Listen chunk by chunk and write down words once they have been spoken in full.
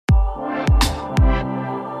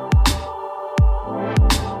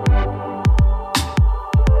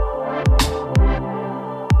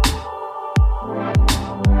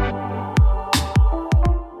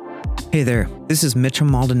Hey there, this is Mitchell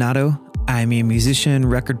Maldonado. I'm a musician,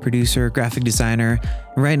 record producer, graphic designer,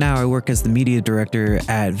 and right now I work as the media director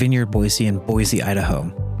at Vineyard Boise in Boise,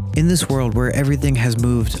 Idaho. In this world where everything has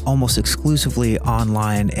moved almost exclusively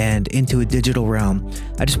online and into a digital realm,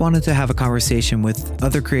 I just wanted to have a conversation with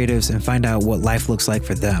other creatives and find out what life looks like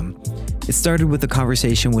for them. It started with a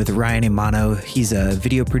conversation with Ryan Imano. He's a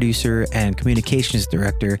video producer and communications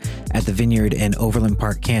director at the Vineyard in Overland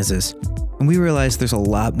Park, Kansas. And we realized there's a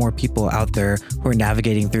lot more people out there who are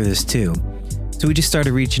navigating through this too. So we just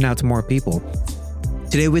started reaching out to more people.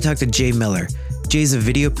 Today we talked to Jay Miller. Jay's a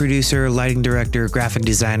video producer, lighting director, graphic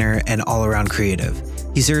designer, and all-around creative.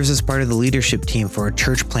 He serves as part of the leadership team for a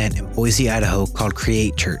church plant in Boise, Idaho called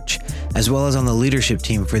Create Church, as well as on the leadership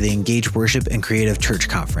team for the Engage Worship and Creative Church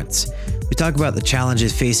Conference. We talk about the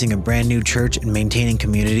challenges facing a brand new church and maintaining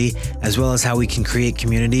community, as well as how we can create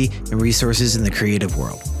community and resources in the creative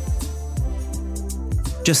world.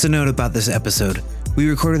 Just a note about this episode. We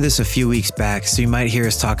recorded this a few weeks back, so you might hear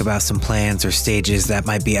us talk about some plans or stages that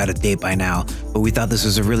might be out of date by now, but we thought this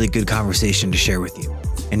was a really good conversation to share with you.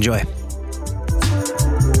 Enjoy.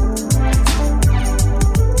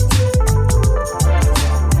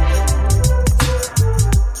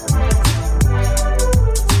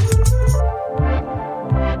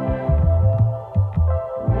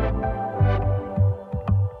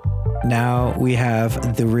 Now we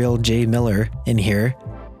have the real Jay Miller in here.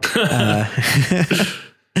 Gosh,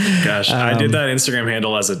 I did that Instagram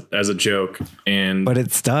handle as a joke, and but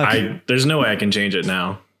it's stuck. There's no way I can change it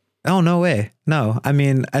now. Oh, no way. No, I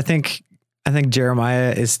mean, I think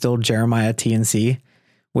Jeremiah is still Jeremiah TNC,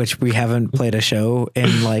 which we haven't played a show in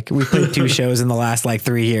we played 2 shows in the last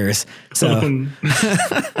 3 years. So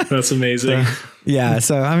that's amazing.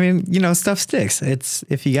 So I mean, stuff sticks. It's,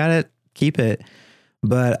 if you got it, keep it.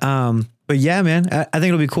 But yeah, man, I think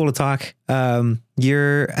it'll be cool to talk.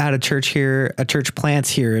 You're at a church here, a church plant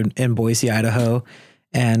here in Boise, Idaho.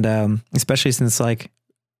 And especially since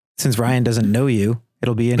Ryan doesn't know you,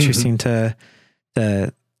 it'll be interesting to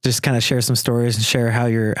just kind of share some stories and share how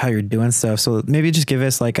you're doing stuff. So maybe just give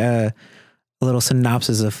us a little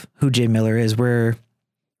synopsis of who Jay Miller is, where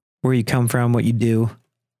you come from, what you do,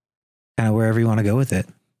 kind of wherever you want to go with it.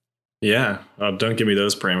 Yeah. Don't give me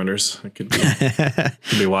those parameters. It could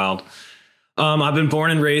be wild. I've been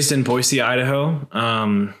born and raised in Boise, Idaho.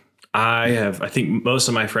 I think most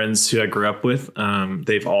of my friends who I grew up with,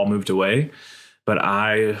 they've all moved away, but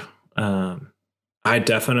I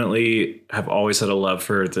definitely have always had a love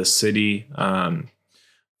for the city,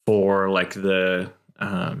 for the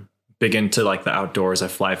big into the outdoors. I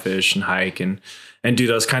fly fish and hike and do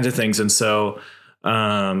those kinds of things. And so,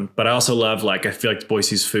 but I also love, I feel like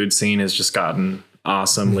Boise's food scene has just gotten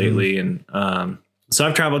awesome lately. And, so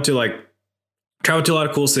I've traveled to a lot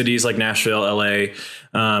of cool cities like Nashville, LA,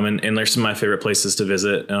 and there's some of my favorite places to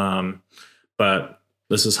visit. But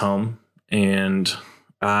this is home, and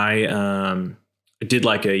I did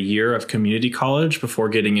a year of community college before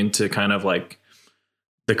getting into kind of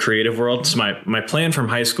the creative world. So my plan from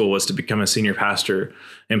high school was to become a senior pastor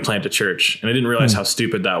and plant a church. And I didn't realize how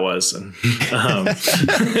stupid that was. And,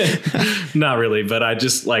 not really, but I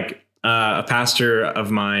just a pastor of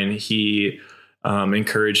mine, he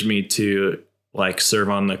encouraged me to serve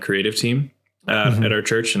on the creative team at our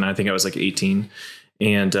church. And I think I was 18.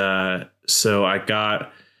 And so I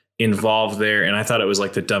got involved there, and I thought it was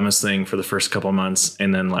the dumbest thing for the first couple of months.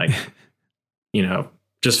 And then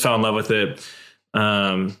just fell in love with it.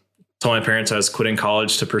 Told my parents I was quitting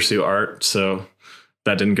college to pursue art. So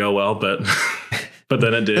that didn't go well, but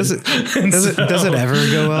then it did. Does it ever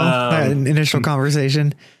go well? That initial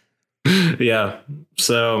conversation. Yeah.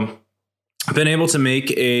 So I've been able to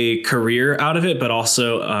make a career out of it, but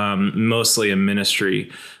also mostly a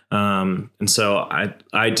ministry. And so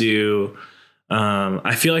I do,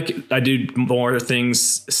 I feel like I do more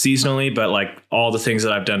things seasonally, but all the things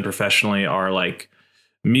that I've done professionally are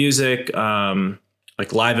music,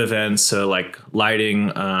 live events. So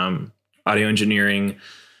lighting, audio engineering.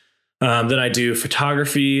 Then I do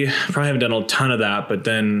photography. Probably haven't done a ton of that, but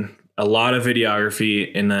then a lot of videography,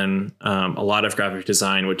 and then a lot of graphic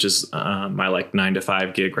design, which is my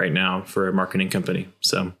 9-to-5 gig right now for a marketing company.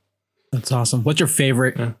 So that's awesome. What's your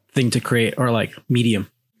favorite thing to create, or medium?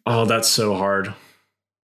 Oh, that's so hard.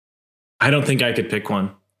 I don't think I could pick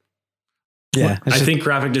one. Yeah. I think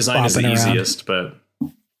graphic design is the easiest, but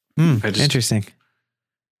interesting.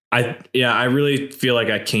 I really feel like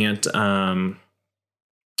I can't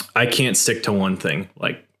stick to one thing.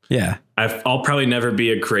 I'll probably never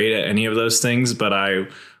be a great at any of those things, but I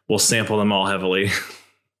will sample them all heavily.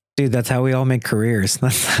 Dude, that's how we all make careers.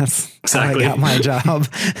 That's exactly how I got my job.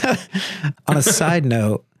 On a side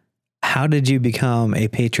note, how did you become a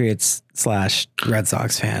Patriots / Red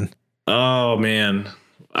Sox fan? Oh man.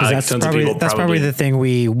 That's probably the thing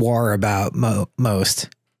we war about most.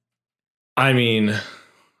 I mean,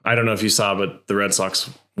 I don't know if you saw, but the Red Sox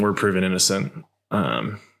were proven innocent.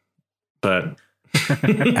 But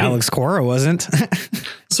Alex Cora wasn't.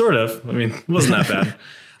 Sort of. I mean, it wasn't that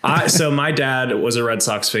bad. So my dad was a Red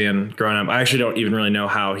Sox fan growing up. I actually don't even really know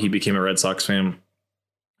how he became a Red Sox fan.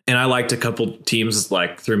 And I liked a couple teams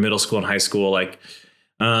like through middle school and high school. Like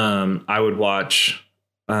I would watch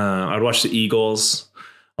the Eagles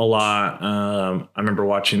a lot. I remember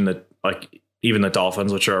watching even the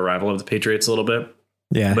Dolphins, which are a rival of the Patriots a little bit.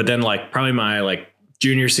 Yeah. But then like probably my like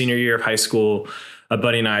junior, senior year of high school, a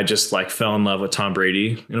buddy and I just like fell in love with Tom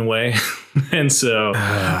Brady in a way. And so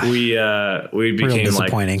we became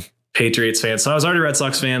like Patriots fans. So I was already a Red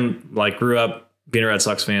Sox fan, like grew up being a Red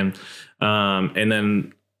Sox fan. And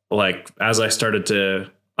then like, as I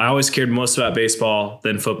always cared most about baseball,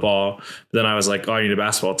 then football. But then I was like, oh, I need a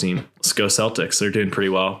basketball team. Let's go Celtics. They're doing pretty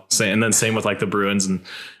well. And then same with like the Bruins.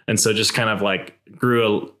 And so just kind of like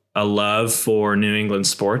grew a love for New England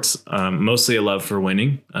sports, mostly a love for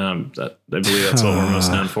winning. I believe that's what we're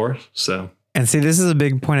most known for. So, and see, this is a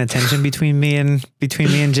big point of tension between me and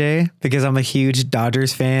Jay, because I'm a huge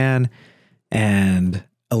Dodgers fan and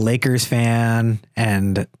a Lakers fan,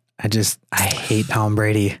 and I hate Tom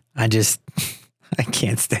Brady. I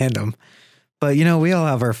can't stand him. But we all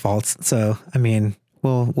have our faults, so I mean,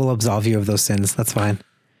 we'll absolve you of those sins. That's fine.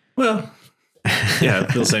 Well, yeah,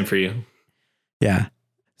 I feel the same for you. Yeah.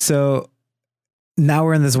 So now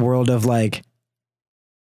we're in this world of like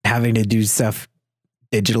having to do stuff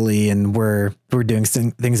digitally, and we're doing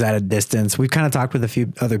things at a distance. We've kind of talked with a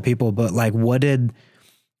few other people, but like, when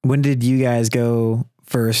did you guys go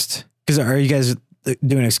first? Because are you guys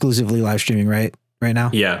doing exclusively live streaming right now?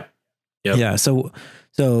 Yeah. Yep. Yeah. So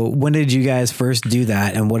when did you guys first do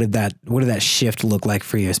that, and what did that shift look like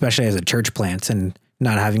for you, especially as a church plant and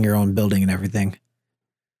not having your own building and everything?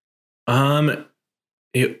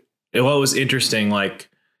 It was interesting, like,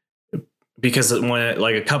 because when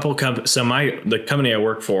like a couple the company I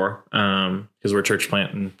work for, because we're a church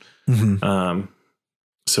plant, and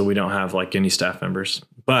so we don't have like any staff members,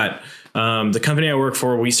 but the company I work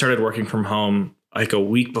for, we started working from home like a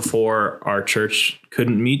week before our church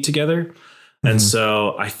couldn't meet together. And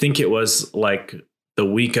so I think it was like the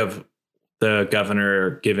week of the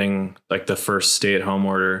governor giving like the first stay-at-home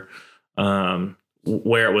order,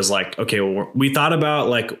 where it was like, okay, well, we thought about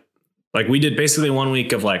like we did basically 1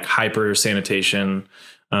 week of like hyper sanitation,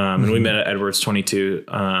 and we met at Edwards 22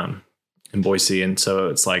 in Boise. And so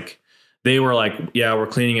it's like, they were like, yeah, we're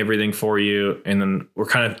cleaning everything for you. And then we're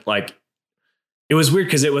kind of like, it was weird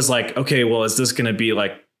because it was like, okay, well, is this going to be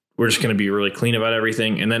like, we're just going to be really clean about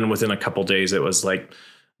everything. And then within a couple days, it was like,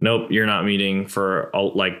 nope, you're not meeting for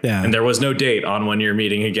and there was no date on when you're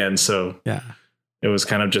meeting again. So yeah, it was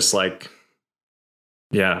kind of just like,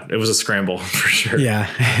 yeah, it was a scramble for sure. Yeah.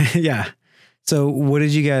 Yeah. So what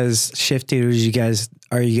did you guys shift to?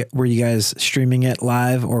 Were you guys streaming it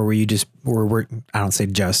live, or were you were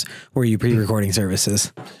you pre-recording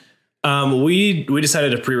services? We decided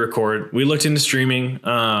to pre-record. We looked into streaming,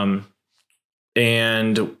 and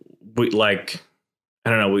we like, I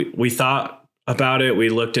don't know, we thought about it. We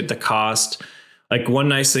looked at the cost. Like, one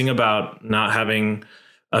nice thing about not having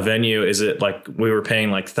a venue is it like we were paying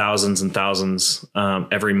like thousands and thousands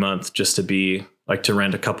every month just to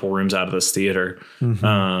rent a couple rooms out of this theater.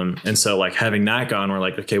 And so like having that gone, we're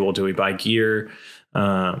like, okay, well, do we buy gear?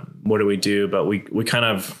 What do we do? But we kind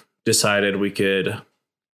of decided we could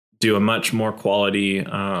do a much more quality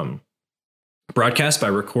broadcast by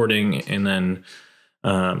recording and then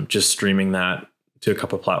just streaming that to a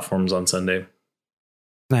couple platforms on Sunday.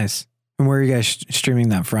 Nice. And where are you guys streaming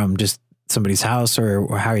that from? Just somebody's house,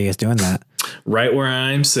 or how are you guys doing that? Right where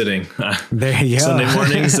I'm sitting. There you go. Sunday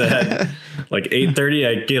mornings at like 8:30,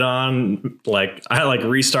 I get on, like I like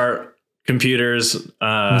restart computers,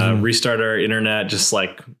 restart our internet, just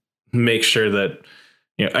like make sure that,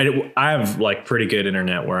 I have like pretty good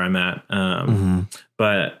internet where I'm at.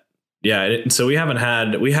 But yeah, so we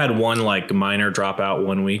had one like minor dropout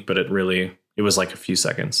 1 week, but it was like a few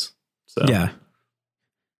seconds. So yeah.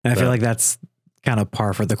 And I feel like that's kind of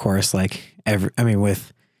par for the course. Like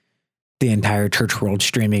with the entire church world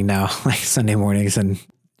streaming now, like Sunday mornings. And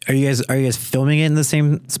are you guys filming it in the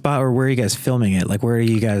same spot, or where are you guys filming it? Like, where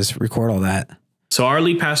do you guys record all that? So our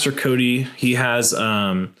lead pastor, Cody, he has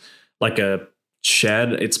like a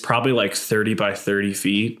shed. It's probably like 30 by 30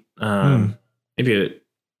 feet. Maybe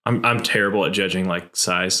I'm terrible at judging like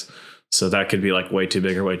size. So that could be like way too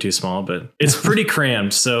big or way too small, but it's pretty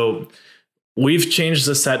crammed. So we've changed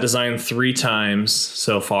the set design 3 times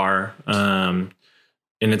so far. And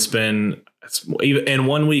it's even in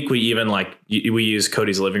 1 week, we even we use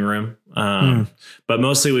Cody's living room. But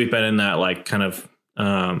mostly we've been in that like kind of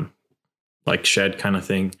like shed kind of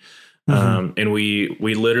thing. And we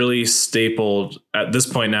literally stapled, at this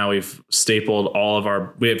point now, we've stapled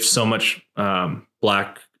we have so much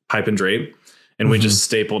black pipe and drape, and we just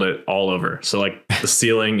stapled it all over. So like the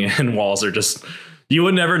ceiling and walls are just, you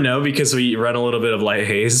would never know because we run a little bit of light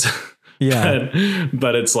haze. Yeah.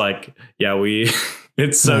 but it's like,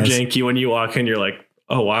 it's so janky when you walk in, you're like,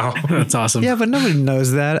 oh, wow. That's awesome. Yeah, but nobody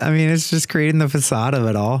knows that. I mean, it's just creating the facade of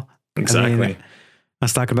it all. Exactly. I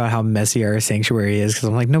was talking about how messy our sanctuary is because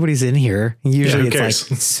I'm like, nobody's in here. Usually it's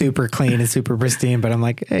like super clean and super pristine, but I'm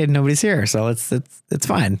like, hey, nobody's here. So it's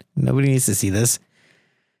fine. Nobody needs to see this.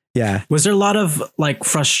 Yeah. Was there a lot of like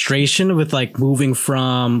frustration with like moving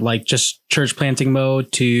from like just church planting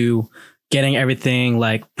mode to getting everything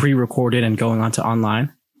like pre-recorded and going onto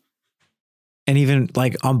online? And even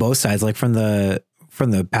like on both sides, like from the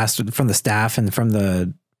pastor, from the staff and from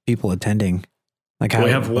the people attending. Like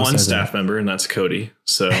we have one staff member, and that's Cody.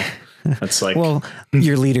 So that's like, well,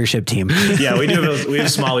 your leadership team. Yeah, we have a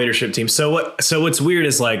small leadership team. So what's weird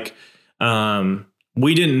is like,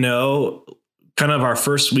 we didn't know kind of our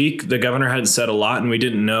first week, the governor hadn't said a lot, and we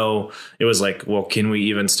didn't know. It was like, well, can we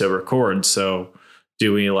even still record? So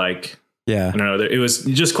do we like, I don't know. It was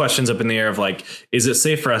just questions up in the air of like, is it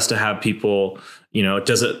safe for us to have people,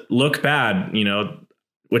 does it look bad?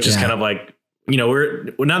 Which is kind of like, we're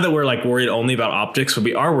not that we're like worried only about optics, but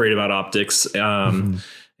we are worried about optics, and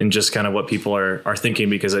just kind of what people are thinking,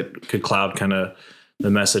 because it could cloud kind of the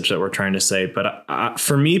message that we're trying to say. But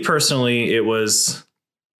for me personally, it was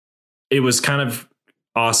kind of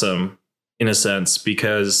awesome in a sense,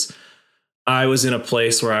 because I was in a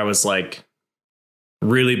place where I was like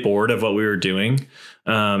really bored of what we were doing.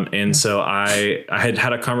 And so I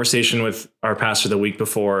had a conversation with our pastor the week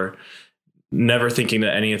before, never thinking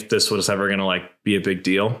that any of this was ever going to like be a big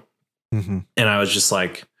deal. And I was just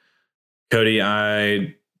like, Cody,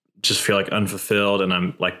 I just feel like unfulfilled, and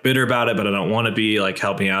I'm like bitter about it, but I don't want to be. Like,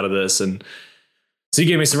 help me out of this. And so he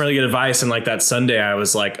gave me some really good advice. And like that Sunday, I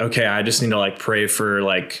was like, okay, I just need to like pray for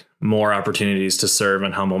like more opportunities to serve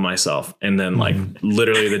and humble myself. And then like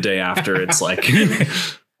literally the day after, it's like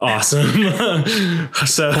awesome.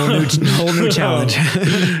 So whole new challenge.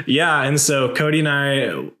 Yeah. And so Cody and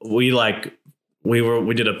I, we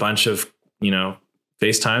did a bunch of,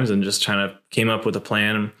 FaceTimes and just kind of came up with a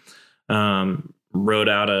plan, wrote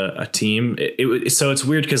out a team. So it's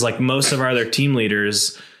weird because like most of our other team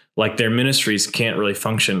leaders, like their ministries can't really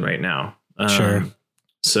function right now. Sure.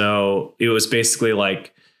 So it was basically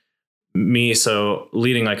like me, so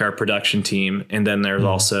leading like our production team. And then there's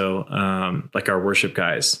also like our worship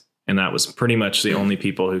guys. And that was pretty much the only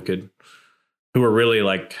people who were really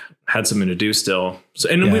like had something to do still. So,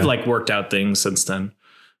 and we've like worked out things since then,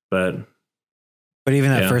 but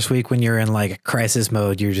even that first week when you're in like crisis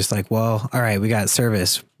mode, you're just like, well, all right, we got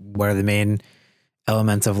service. What are the main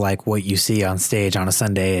elements of like what you see on stage on a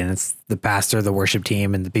Sunday? And it's the pastor, the worship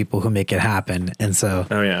team, and the people who make it happen. And so,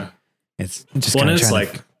 it's just one is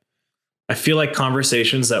like, I feel like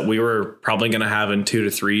conversations that we were probably going to have in 2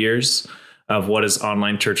 to 3 years of what does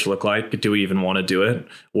online church look like? Do we even want to do it?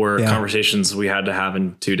 Or conversations we had to have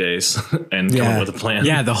in 2 days and come up with a plan.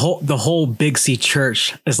 Yeah. The whole Big C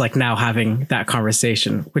church is like now having that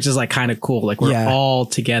conversation, which is like kind of cool. Like we're all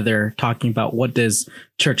together talking about what does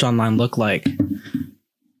church online look like.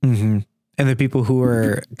 And the people who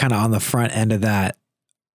are kind of on the front end of that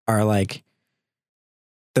are like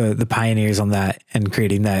the pioneers on that and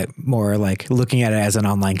creating that more like looking at it as an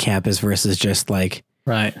online campus versus just like,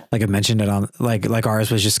 right. Like I mentioned it on like ours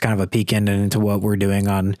was just kind of a peek into what we're doing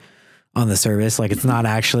on the service. Like it's not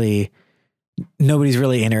actually, nobody's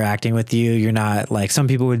really interacting with you. You're not like, some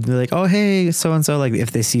people would be like, oh, hey, so-and-so, like if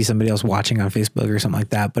they see somebody else watching on Facebook or something like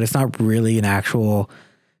that, but it's not really an actual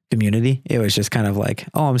community. It was just kind of like,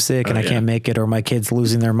 oh, I'm sick and I can't make it, or my kid's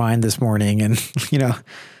losing their mind this morning. And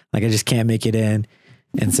like I just can't make it in.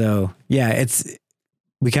 And so,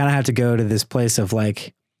 we kind of have to go to this place of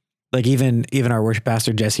like even our worship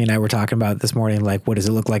pastor, Jesse, and I were talking about this morning, like, what does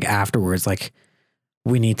it look like afterwards? Like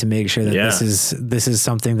we need to make sure that this is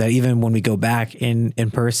something that even when we go back in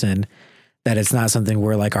person, that it's not something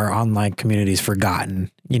where like our online community's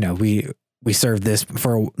forgotten. We served this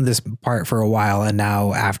part for a while, and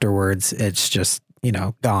now afterwards it's just,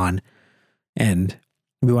 gone. And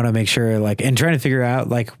we want to make sure like, and trying to figure out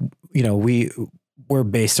like, we're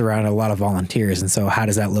based around a lot of volunteers. And so how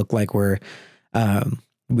does that look like where,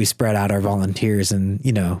 we spread out our volunteers and,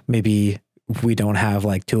 maybe we don't have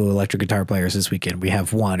like 2 electric guitar players this weekend. We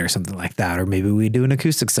have 1 or something like that. Or maybe we do an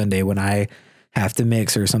acoustic Sunday when I have to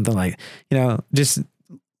mix or something like, just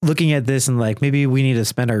looking at this and like, maybe we need to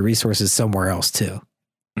spend our resources somewhere else too.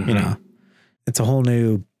 It's a whole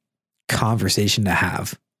new conversation to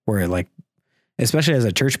have where like, especially as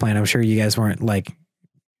a church plant, I'm sure you guys weren't like,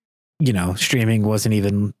 streaming wasn't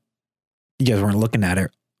even, you guys weren't looking at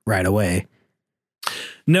it right away.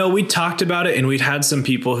 No, we talked about it and we'd had some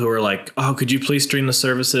people who were like, oh, could you please stream the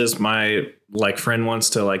services? My like friend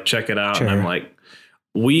wants to like check it out. Sure. And I'm like,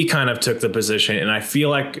 we kind of took the position and I feel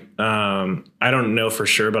like, I don't know for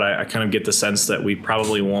sure, but I kind of get the sense that we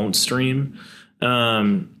probably won't stream,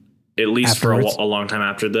 at least afterwards. For a long time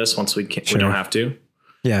after this, once we can't, we don't have to.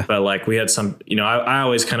 Yeah. But like we had some, I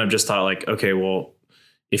always kind of just thought like, okay, well,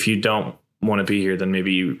 if you don't want to be here, then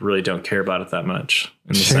maybe you really don't care about it that much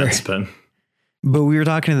in the sense, But we were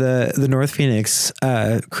talking to the North Phoenix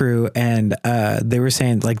crew and they were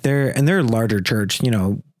saying like they're a larger church,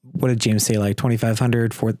 what did James say? Like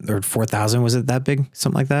 2,500 or 4,000? Was it that big?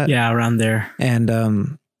 Something like that? Yeah, around there. And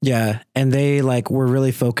and they like were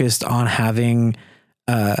really focused on having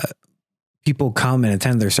people come and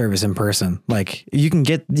attend their service in person. Like you can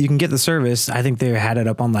get the service. I think they had it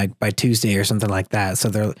up on like by Tuesday or something like that. So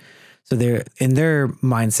they're in their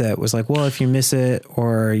mindset was like, well, if you miss it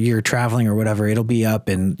or you're traveling or whatever, it'll be up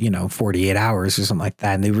in 48 hours or something like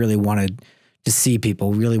that. And they really wanted to see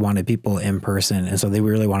people, really wanted people in person, and so they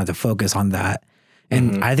really wanted to focus on that.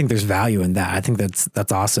 And I think there's value in that. I think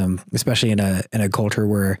that's awesome, especially in a culture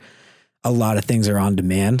where a lot of things are on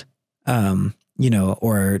demand.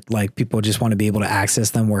 Or like people just want to be able to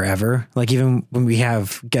access them wherever. Like even when we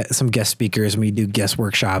have some guest speakers and we do guest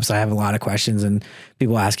workshops, I have a lot of questions and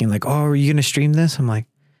people asking like, oh, are you going to stream this? I'm like,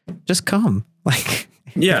 just come. Like,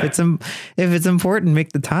 yeah, if it's important,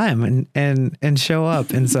 make the time and show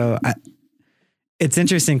up. And so it's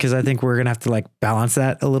interesting because I think we're going to have to like balance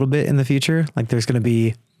that a little bit in the future. Like there's going to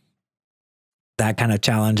be that kind of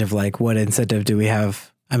challenge of like, what incentive do we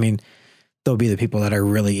have? I mean, there'll be the people that are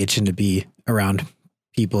really itching to be around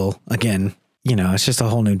people again. It's just a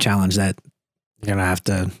whole new challenge that you're going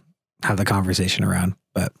to have the conversation around.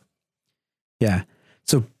 But yeah.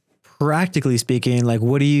 So practically speaking, like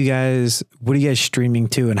what are you guys streaming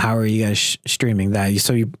to and how are you guys streaming that?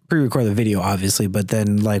 So you pre-record the video obviously, but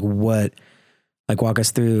then like what, like walk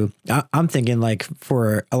us through. I'm thinking like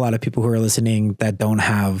for a lot of people who are listening that don't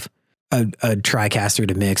have a TriCaster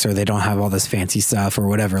to mix, or they don't have all this fancy stuff or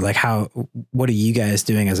whatever, like what are you guys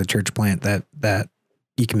doing as a church plant that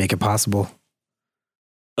you can make it possible?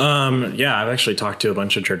 Yeah, I've actually talked to a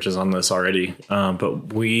bunch of churches on this already.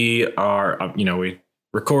 But we are, we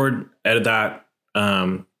record, edit that.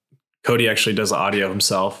 Cody actually does the audio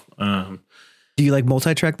himself. Do you like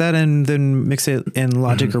multi-track that and then mix it in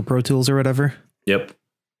Logic or Pro Tools or whatever? Yep.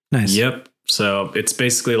 Nice. Yep. So it's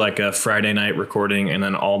basically like a Friday night recording and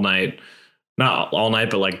then all night, not all night,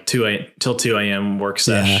 but like till 2 a.m. work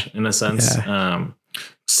sesh in a sense. Yeah.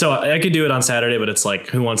 So I could do it on Saturday, but it's like,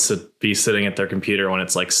 who wants to be sitting at their computer when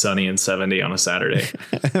it's like sunny and 70 on a Saturday?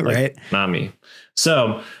 Right. Not me.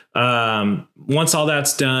 So once all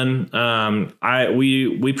that's done,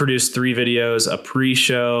 we produced 3 videos, a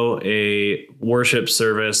pre-show, a worship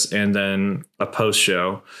service, and then a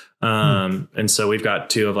post-show. And so we've got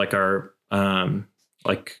 2 of like our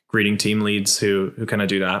like greeting team leads who kind of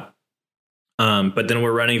do that. But then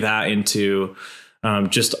we're running that into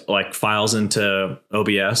just like files into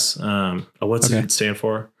OBS. What's it stand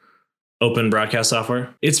for? Open Broadcast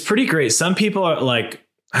Software. It's pretty great. Some people are like,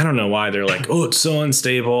 I don't know why they're like, oh, it's so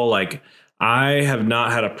unstable. Like I have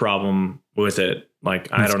not had a problem with it. Like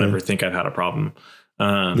I don't ever think I've had a problem.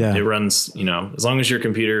 It runs, as long as your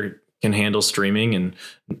computer can handle streaming.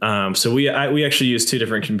 And so we actually use 2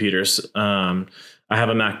 different computers. I have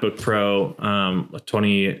a MacBook Pro, a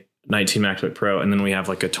 2019 MacBook Pro, and then we have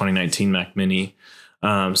like a 2019 Mac Mini.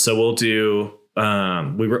 So we'll do,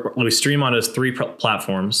 we stream on 3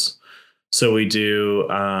 platforms. So we do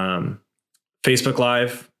Facebook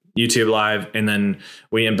Live, YouTube Live, and then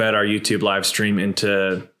we embed our YouTube live stream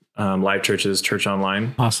into Live Church's Church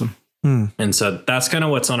Online. Awesome. And so that's kind of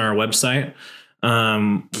what's on our website.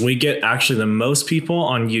 We get actually the most people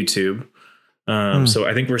on YouTube. So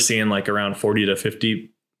I think we're seeing like around 40 to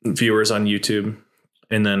 50 viewers on YouTube,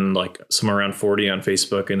 and then like somewhere around 40 on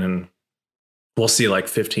Facebook. And then we'll see like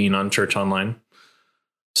 15 on Church Online.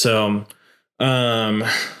 So,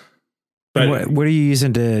 but what are you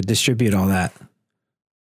using to distribute all that?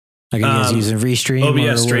 Like, are you guys using Restream?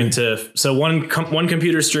 OBS straight to, so one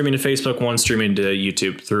computer streaming to Facebook, one streaming to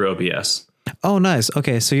YouTube through OBS. Oh, nice.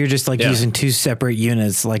 Okay. So you're just like using 2 separate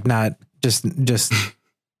units, like not just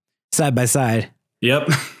side by side. Yep.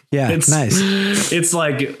 Yeah. It's nice. It's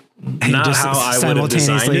like not just how I would have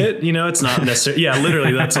designed it. You know, it's not necessarily. Yeah,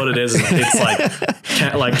 literally, that's what it is.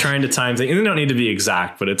 It's like trying to time things. And they don't need to be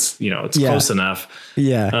exact, but it's, you know, it's close enough.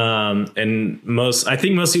 Yeah. And I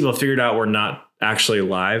think most people have figured out we're not actually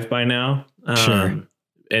live by now. Sure.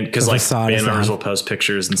 And because like band members will post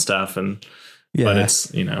pictures and stuff, but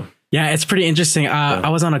it's, you know. Yeah, it's pretty interesting. I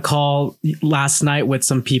was on a call last night with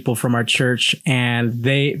some people from our church, and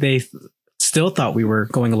they still thought we were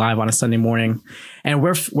going live on a Sunday morning, and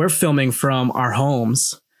we're filming from our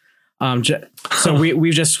homes. So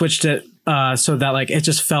we've just switched it so that like it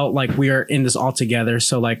just felt like we are in this all together.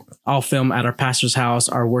 So like I'll film at our pastor's house.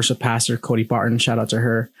 Our worship pastor, Cody Barton, shout out to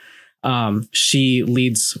her. She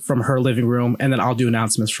leads from her living room, and then I'll do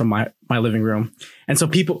announcements from my living room. And so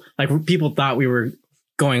people thought we were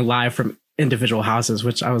going live from individual houses,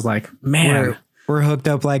 which I was like, man, we're hooked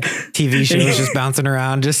up like TV shows just bouncing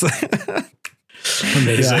around. Just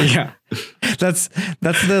amazing. Yeah. That's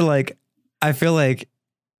the, like, I feel like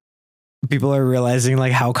people are realizing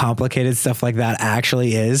like how complicated stuff like that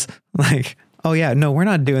actually is. Like, oh yeah, no, we're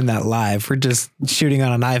not doing that live. We're just shooting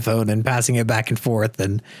on an iPhone and passing it back and forth.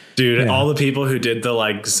 And dude, all the people who did the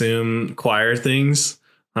like Zoom choir things,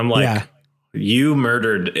 I'm like, you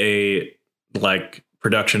murdered a like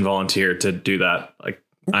production volunteer to do that. Like,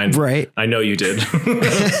 I know you did.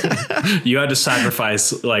 You had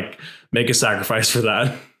to make a sacrifice for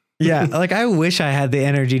that. Yeah. Like, I wish I had the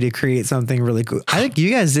energy to create something really cool. I think you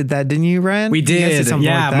guys did that, didn't you, Ryan? We did.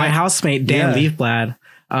 Yeah. Like my housemate, Dan Leafblad,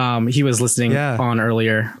 he was listening on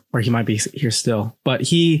earlier, or he might be here still, but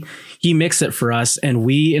he mixed it for us, and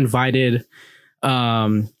we invited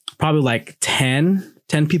probably like 10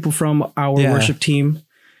 people from our worship team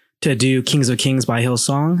to do Kings of Kings by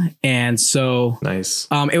Hillsong. And so nice.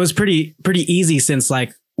 It was pretty easy, since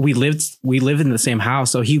like we live in the same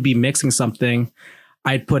house. So he'd be mixing something.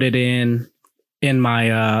 I'd put it in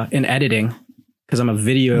my in editing, because I'm a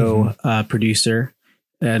video producer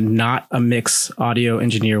and not a mix audio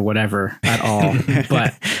engineer, whatever at all.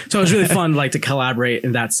 But so it was really fun, like, to collaborate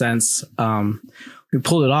in that sense. We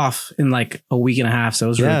pulled it off in like a week and a half. So it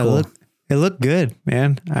was really cool. It looked good,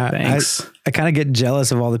 man. Thanks. I kind of get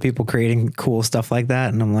jealous of all the people creating cool stuff like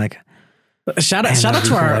that. And I'm like, shout out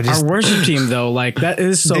to our worship team though. Like, that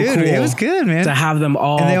is so cool. It was good, man. To have them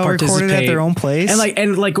all, and they all participate recorded at their own place.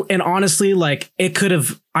 And honestly, like, I could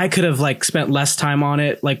have like spent less time on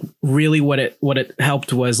it. Like, really what it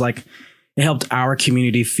helped was like, it helped our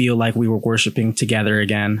community feel like we were worshiping together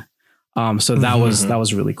again. So that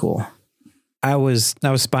was really cool. I was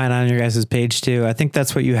spying on your guys' page too. I think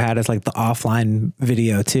that's what you had as like the offline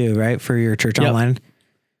video too, right? For your church online.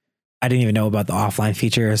 I didn't even know about the offline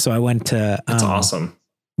feature. So I went to, that's awesome.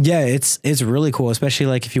 Yeah, it's really cool, especially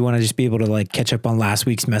like if you want to just be able to like catch up on last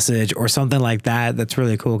week's message or something like that. That's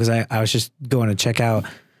really cool. Cause I was just going to check out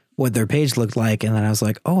what their page looked like. And then I was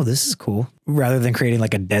like, oh, this is cool. Rather than creating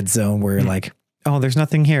like a dead zone where you're like, oh, there's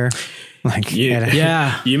nothing here. Like,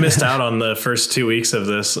 you missed out on the first 2 weeks of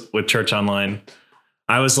this with Church Online.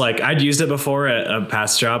 I was like, I'd used it before at a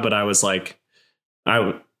past job, but I was like,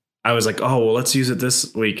 I was like, oh, well, let's use it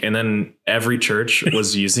this week. And then every church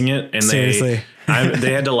was using it, and they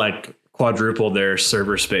had to like quadruple their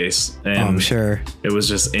server space. And I'm sure it was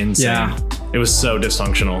just insane. Yeah. It was so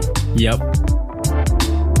dysfunctional. Yep.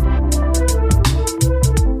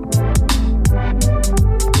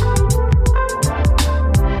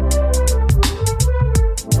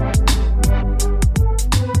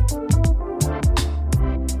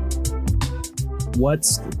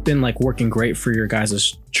 What's been like working great for your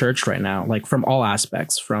guys' church right now? Like, from all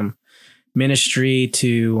aspects, from ministry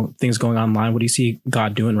to things going online. What do you see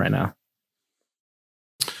God doing right now?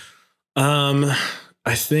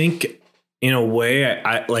 I think in a way,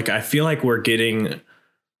 I feel like we're getting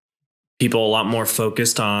people a lot more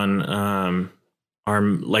focused on our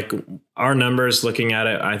numbers. Looking at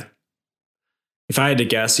it, if I had to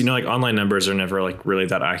guess, like online numbers are never like really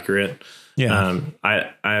that accurate. Yeah.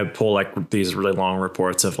 I pull like these really long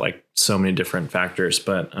reports of like so many different factors,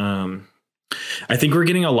 but I think we're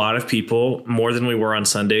getting a lot of people, more than we were on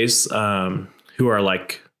Sundays, who are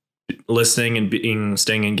like listening and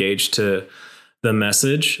staying engaged to the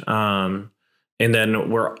message. And then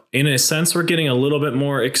we're getting a little bit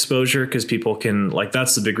more exposure, because people can, like,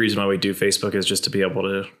 that's the big reason why we do Facebook, is just to be able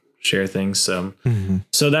to share things. So,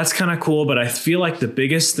 so that's kind of cool. But I feel like the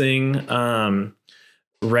biggest thing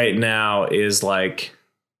right now is like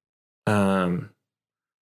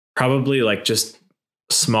probably like just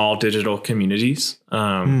small digital communities.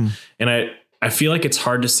 And I feel like it's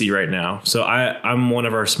hard to see right now. So I'm one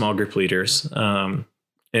of our small group leaders.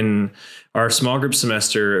 and our small group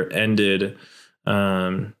semester ended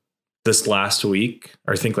this last week,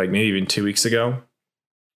 or I think like maybe even 2 weeks ago.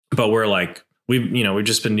 But we're like, we've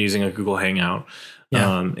just been using a Google Hangout.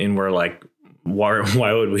 And we're like,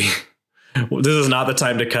 why would we? This is not the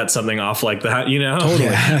time to cut something off like that, Totally.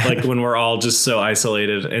 Like when we're all just so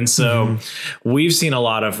isolated. And so we've seen a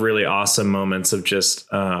lot of really awesome moments of just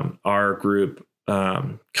our group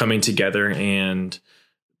coming together and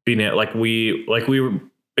being like we were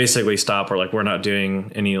basically stop. We're like, we're not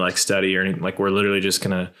doing any like study or anything. Like we're literally just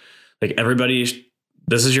gonna like everybody.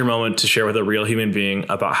 This is your moment to share with a real human being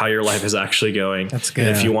about how your life is actually going. That's good.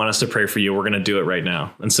 And if you want us to pray for you, we're going to do it right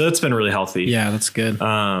now. And so it's been really healthy. Yeah, that's good.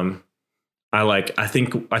 I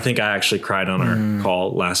think I actually cried on our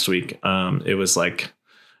call last week. It was like,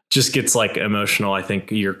 just gets like emotional. I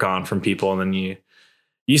think you're gone from people and then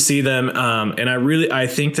you see them. And I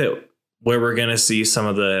think that where we're going to see some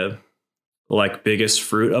of the like biggest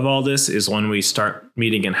fruit of all this is when we start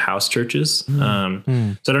meeting in house churches. So I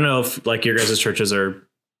don't know if like your guys' churches are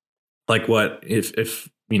like what, if,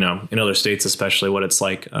 in other states, especially what it's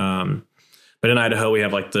like. But in Idaho, we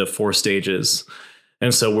have like the 4 stages.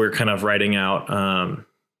 And so we're kind of writing out,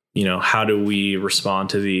 how do we respond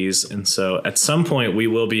to these? And so at some point we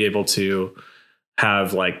will be able to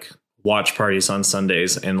have like watch parties on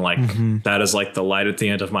Sundays. And like, that is like the light at the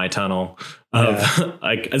end of my tunnel of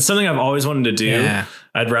like, it's something I've always wanted to do. Yeah.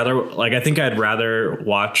 I think I'd rather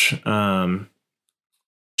watch,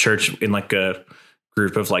 church in like a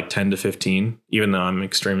group of like 10 to 15, even though I'm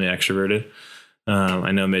extremely extroverted.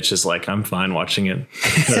 I know Mitch is like, I'm fine watching it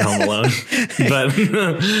at home alone, but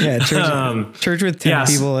church with 10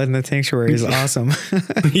 people in the sanctuary is awesome.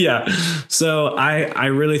 Yeah. So I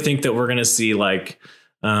really think that we're going to see like,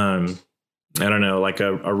 I don't know, like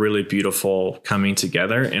a really beautiful coming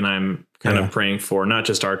together. And I'm kind of praying for not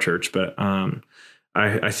just our church, but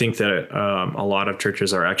I think that a lot of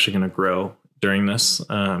churches are actually going to grow during this.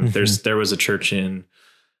 There was a church in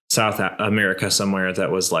South America somewhere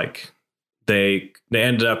that was like, they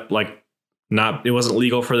ended up like it wasn't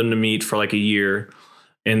legal for them to meet for like a year.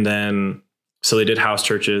 And then, so they did house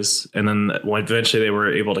churches. And then eventually they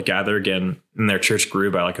were able to gather again and their church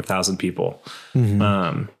grew by like 1,000 people.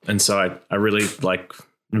 And so I really like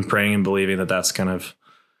am praying and believing that that's kind of,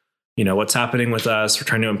 what's happening with us. We're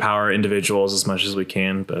trying to empower individuals as much as we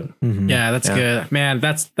can, but yeah, that's good, man.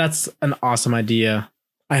 That's an awesome idea.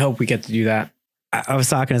 I hope we get to do that. I was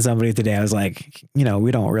talking to somebody today. I was like, we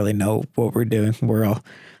don't really know what we're doing. We're all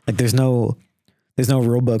like, there's no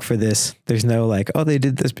rule book for this. There's no like, oh, they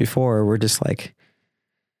did this before. We're just like,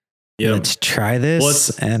 let's try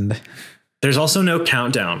this. And there's also no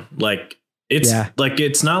countdown. Like it's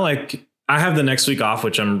not like I have the next week off,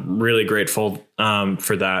 which I'm really grateful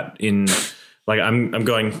for that. In like, I'm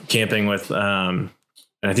going camping with, and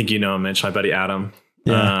I think Mitch, my buddy Adam.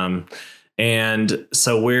 Yeah. And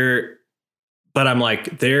so but I'm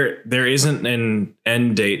like, there isn't an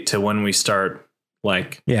end date to when we start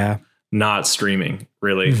like, not streaming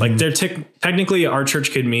really. Like technically our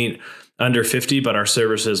church could meet under 50, but our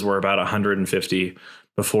services were about 150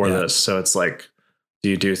 before this. So it's like, do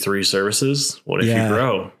you do 3 services? What if you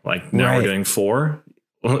grow? Like now we're doing 4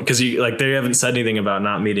 because they haven't said anything about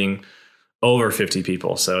not meeting over 50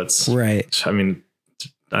 people. So it's I mean,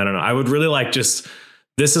 I don't know. I would really like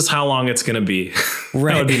this is how long it's going to be.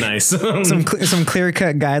 That would be nice. some clear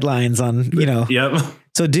cut guidelines on, Yep.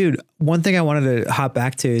 So dude, one thing I wanted to hop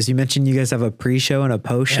back to is you mentioned you guys have a pre-show and a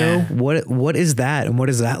post-show. What is that? And what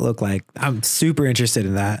does that look like? I'm super interested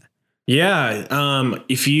in that. Yeah.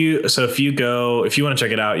 If you want to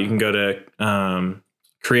check it out, you can go to,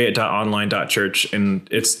 create.online.church and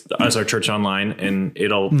it's as our church online and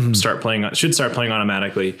it'll should start playing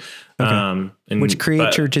automatically. Okay. Which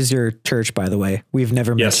Create Church is your church, by the way. We've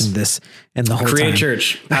never mentioned this in the whole Create time.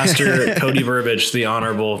 Church, Pastor Cody Burbage, the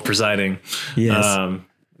honorable presiding. Yes.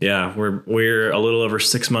 We're a little over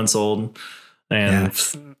 6 months old and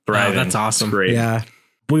thriving. Oh, that's awesome. It's great. Yeah.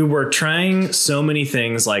 We were trying so many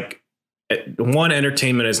things. Like one,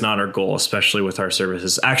 entertainment is not our goal, especially with our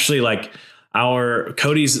services. Actually, like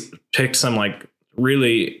Cody's picked some like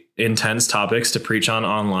really intense topics to preach on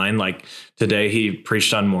online. Like today he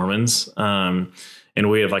preached on Mormons. And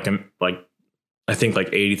we have I think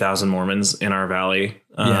 80,000 Mormons in our valley.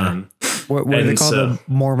 What do they call the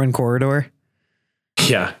Mormon corridor?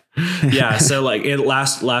 Yeah. Yeah. So like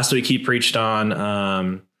last week he preached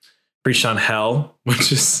on hell,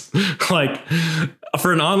 which is like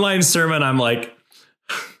for an online sermon. I'm like,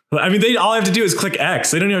 I mean, they all have to do is click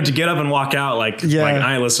X. They don't even have to get up and walk out. Like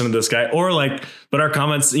I listen to this guy or but our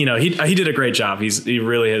comments, he did a great job. He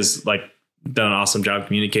really has like done an awesome job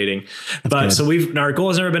communicating. But good. so our goal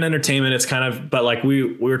has never been entertainment. It's kind of, but like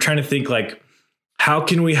we were trying to think like, how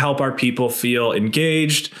can we help our people feel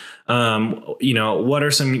engaged? What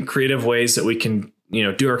are some creative ways that we can,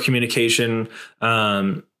 do our communication?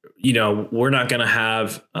 We're not going to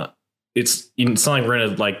have, it's not like we're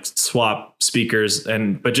going to like swap speakers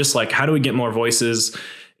but just like, how do we get more voices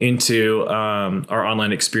into our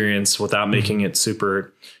online experience without making it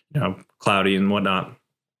super, cloudy and whatnot.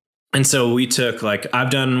 And so we took like,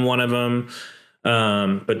 I've done one of them,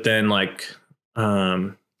 but then like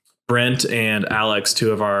Brent and Alex,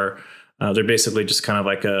 two of our, they're basically just kind of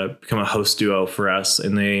like become a host duo for us.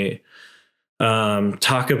 And they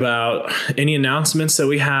talk about any announcements that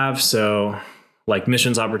we have. So like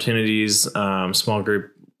missions opportunities, small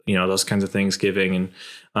group, those kinds of things, giving.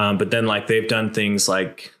 And but then like they've done things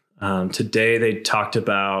like today they talked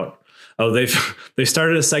about, they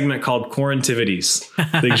started a segment called Quarantivities,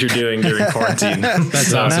 things you're doing during quarantine.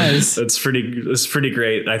 That's awesome. Nice. It's pretty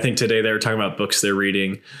great. I think today they were talking about books they're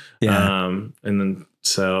reading. Yeah. And then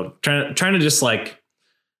so trying to just like,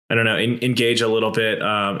 I don't know, engage a little bit.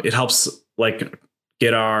 It helps like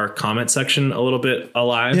get our comment section a little bit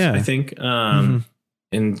alive, I think. And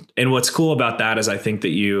what's cool about that is I think that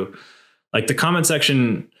you like the comment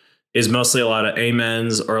section is mostly a lot of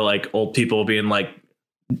amens or like old people being like,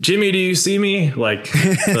 Jimmy, do you see me? Like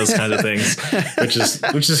those kinds of things, which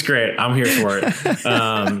is great. I'm here for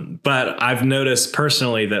it. But I've noticed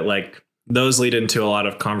personally that like those lead into a lot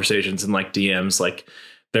of conversations and like DMs. Like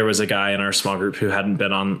there was a guy in our small group who hadn't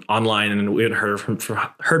been online and we hadn't heard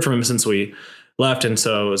from him since we left. And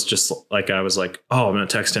so it was just like, I was like, oh, I'm going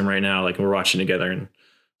to text him right now. Like we're watching together. And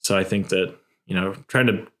so I think that, trying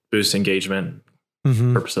to boost engagement,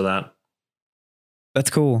 purpose of that. That's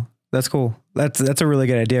cool. That's a really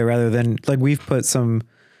good idea, rather than like we've put some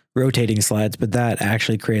rotating slides, but that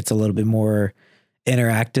actually creates a little bit more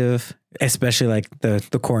interactive, especially like the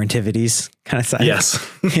Quarantivities kind of side. Yes.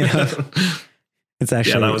 It's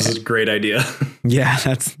actually, that was a great idea. Yeah.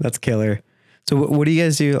 That's killer. So what do you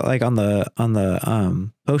guys do like on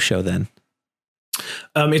the post show then?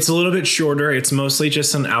 It's a little bit shorter. It's mostly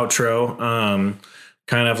just an outro,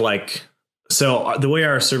 kind of like, so the way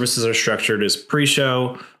our services are structured is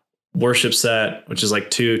pre-show, worship set, which is like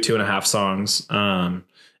 2.5 songs.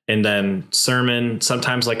 And then sermon,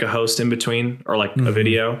 sometimes like a host in between or like a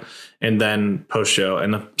video, and then post show.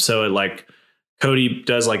 And so it like Cody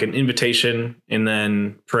does like an invitation and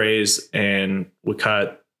then praise, and we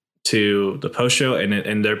cut to the post show.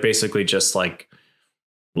 And they're basically just like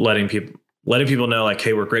letting people know like,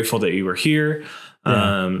 hey, we're grateful that you were here.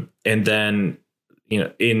 Yeah. And then,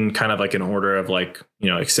 in kind of like an order of like,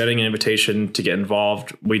 extending an invitation to get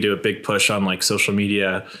involved. We do a big push on like social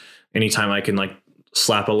media. Anytime I can like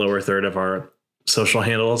slap a lower third of our social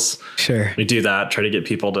handles. Sure. We do that, try to get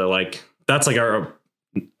people to like, that's like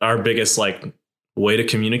our biggest like way to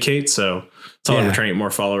communicate. So it's not like we're trying to get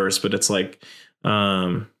more followers, but it's like,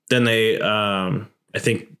 then they, I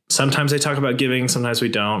think sometimes they talk about giving, sometimes we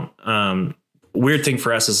don't. Weird thing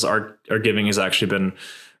for us is our giving has actually been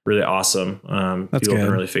really awesome. People have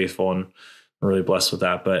been really faithful and really blessed with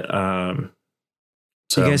that. But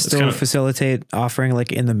so you guys still facilitate offering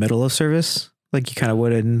like in the middle of service, like you kind of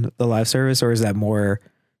would in the live service, or is that more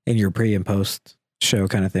in your pre and post show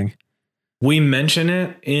kind of thing? We mention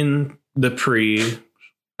it in the pre,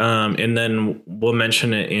 and then we'll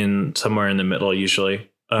mention it in somewhere in the middle usually.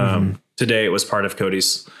 Today it was part of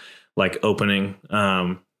Cody's like opening.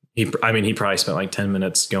 He probably spent like 10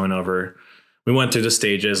 minutes going over. We went through the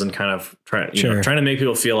stages and kind of trying to make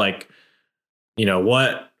people feel like,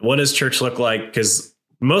 what does church look like? Because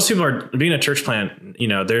most people are being a church plant.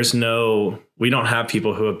 We don't have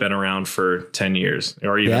people who have been around for 10 years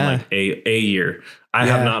or even like a year. I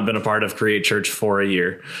have not been a part of Create Church for a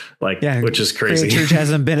year, which is crazy. Create Church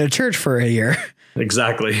hasn't been a church for a year.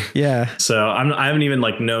 Exactly. Yeah. So I haven't even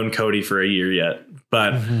like known Cody for a year yet,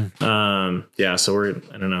 but so we're,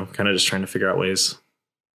 I don't know, kind of just trying to figure out ways.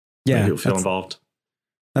 Yeah. People feel involved.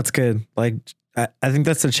 That's good. Like, I think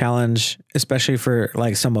that's a challenge, especially for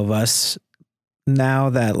like some of us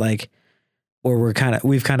now that like, where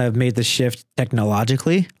we've kind of made the shift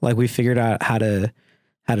technologically. Like we figured out how to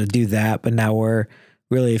do that, but now we're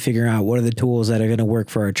really figuring out what are the tools that are going to work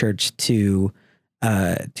for our church to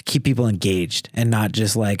keep people engaged and not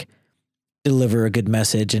just like deliver a good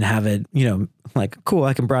message and have it, like, cool,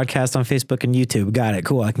 I can broadcast on Facebook and YouTube. Got it.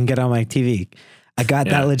 Cool. I can get on my TV. I got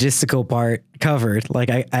that logistical part covered. Like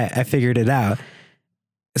I figured it out.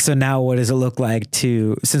 So now what does it look like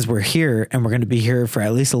since we're here and we're going to be here for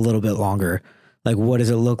at least a little bit longer, like what does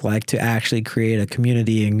it look like to actually create a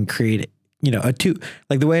community and create a two,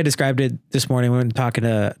 like the way I described it this morning when talking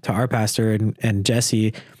to our pastor and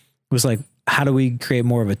Jesse was like, how do we create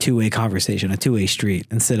more of a two-way conversation, a two-way street,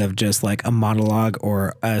 instead of just like a monologue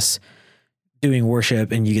or us doing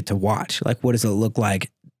worship and you get to watch? Like, what does it look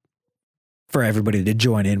like for everybody to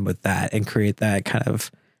join in with that and create that kind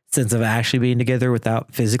of sense of actually being together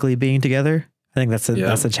without physically being together? I think that's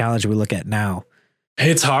the challenge we look at now.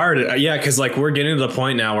 It's hard. Yeah. Cause like we're getting to the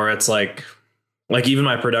point now where it's like even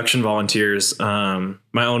my production volunteers, my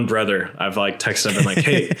own brother, I've like texted him and like,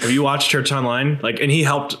 hey, have you watched Church Online? Like, and he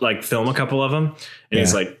helped like film a couple of them. And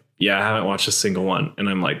he's like, yeah, I haven't watched a single one. And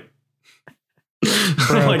I'm like,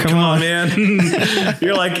 bro, like, come on, man. You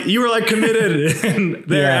were like committed and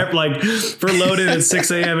they're like for loaded at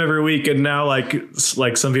 6 a.m. every week. And now like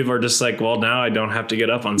some people are just like, well, now I don't have to get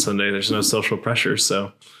up on Sunday. There's no social pressure.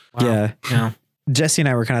 So yeah. Jesse and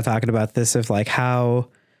I were kind of talking about this of like, how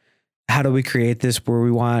do we create this where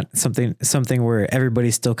we want something where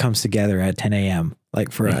everybody still comes together at 10 a.m.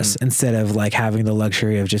 like for us, instead of like having the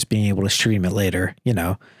luxury of just being able to stream it later,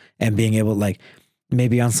 and being able like,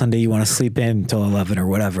 maybe on Sunday you want to sleep in until 11 or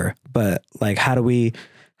whatever, but like, how do we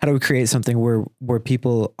create something where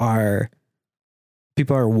people are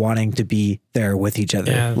wanting to be there with each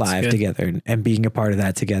other live together and being a part of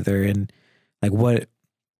that together? And like, what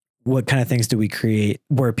kind of things do we create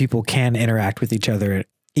where people can interact with each other?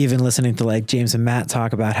 Even listening to like James and Matt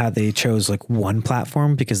talk about how they chose like one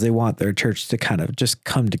platform because they want their church to kind of just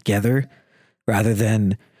come together rather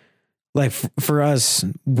than like for us,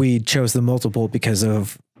 we chose the multiple because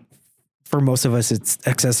for most of us, it's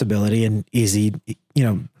accessibility and easy,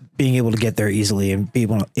 being able to get there easily and be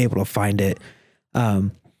able to find it.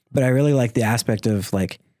 But I really like the aspect of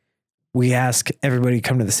like, we ask everybody to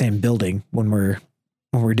come to the same building when we're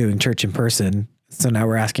doing church in person. So now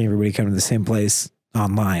we're asking everybody to come to the same place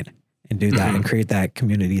online and do that and create that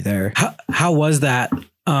community there. How was that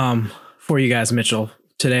for you guys, Mitchell,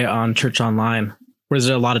 today on Church Online? Was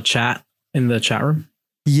there a lot of chat in the chat room?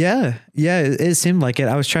 Yeah. It seemed like it.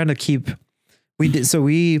 I was trying to we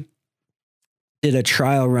did a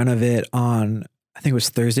trial run of it on, I think it was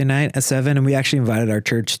Thursday night at 7. And we actually invited our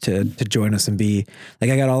church to join us and be like,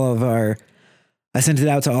 I sent it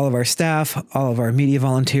out to all of our staff, all of our media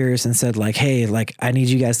volunteers, and said like, hey, like, I need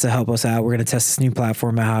you guys to help us out. We're going to test this new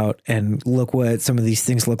platform out and look what some of these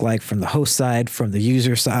things look like from the host side, from the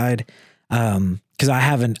user side. Cause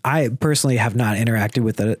I personally have not interacted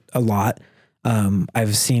with it a lot.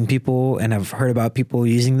 I've seen people and I've heard about people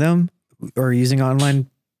using them or using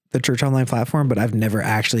the Church Online platform, but I've never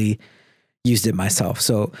actually used it myself.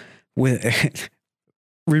 So with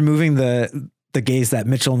removing the gaze that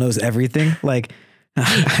Mitchell knows everything, like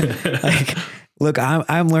look,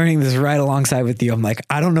 I'm learning this right alongside with you. I'm like,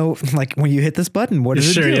 I don't know, like when you hit this button, what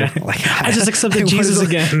does it do? Yeah. Like, I just accepted Jesus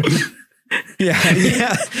again. Yeah.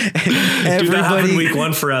 Everybody, that happened week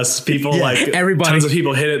 1 for us. People tons of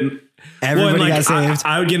people hit it. Everybody got saved.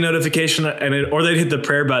 I would get a notification or they'd hit the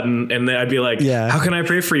prayer button and I'd be like, how can I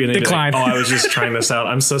pray for you? And they'd decline. Be like, I was just trying this out.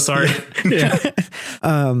 I'm so sorry.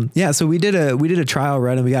 So we did a trial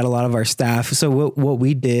run and we got a lot of our staff. So what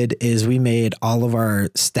we did is we made all of our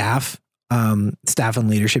staff and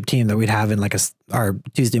leadership team that we'd have in like our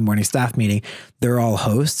Tuesday morning staff meeting. They're all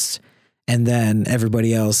hosts. And then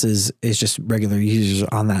everybody else is just regular users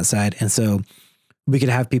on that side. And so we could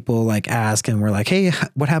have people like ask and we're like, hey,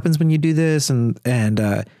 what happens when you do this? And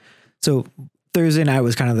so Thursday night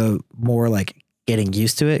was kind of the more like getting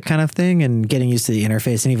used to it kind of thing and getting used to the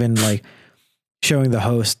interface and even like showing the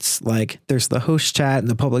hosts, like there's the host chat and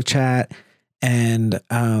the public chat and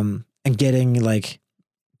getting like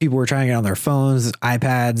people were trying it on their phones,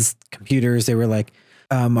 iPads, computers. They were like,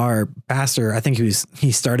 our pastor, I think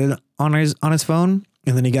he started on his phone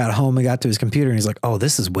and then he got home and got to his computer and he's like, oh,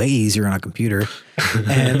 this is way easier on a computer.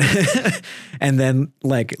 and then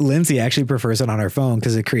like Lindsay actually prefers it on her phone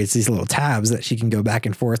because it creates these little tabs that she can go back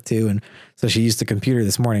and forth to. And so she used the computer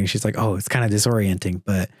this morning. She's like, oh, it's kind of disorienting.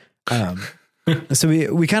 But so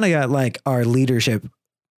we kind of got like our leadership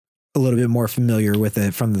a little bit more familiar with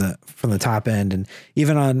it from the top end. And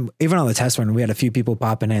even on the test run, we had a few people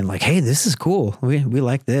popping in like, hey, this is cool. We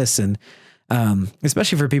like this. And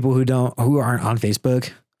especially for people who aren't on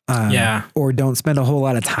Facebook, or don't spend a whole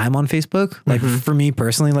lot of time on Facebook. Like for me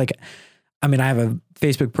personally, like, I mean, I have a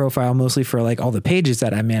Facebook profile mostly for like all the pages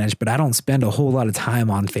that I manage, but I don't spend a whole lot of time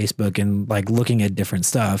on Facebook and like looking at different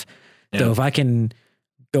stuff. Yeah. So if I can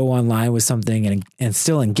go online with something and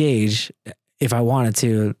still engage, if I wanted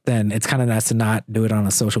to, then it's kind of nice to not do it on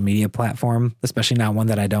a social media platform, especially not one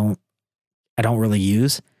that I don't really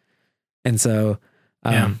use. And so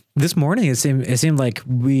this morning it seemed like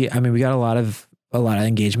we got a lot of a lot of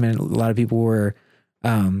engagement. A lot of people were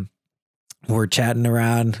chatting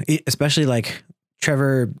around, especially like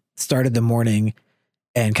Trevor started the morning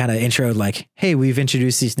and kind of introed like, hey, we've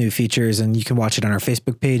introduced these new features and you can watch it on our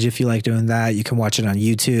Facebook page if you like doing that. You can watch it on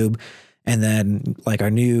YouTube. And then like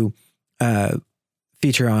our new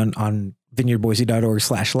feature on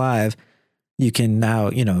vineyardboise.org/live, you can now,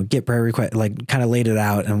 get prayer request, like kind of laid it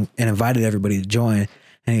out and invited everybody to join.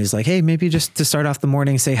 And he was like, hey, maybe just to start off the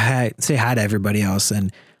morning, say hi to everybody else.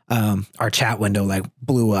 And our chat window like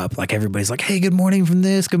blew up. Like everybody's like, hey, good morning from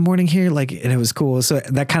this, good morning here. Like, and it was cool. So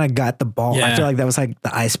that kind of got the ball. Yeah. I feel like that was like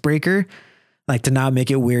the icebreaker, like to not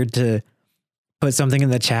make it weird to put something in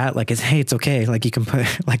the chat. Like it's okay. Like you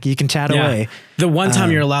can chat away. The one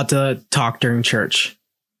time you're allowed to talk during church.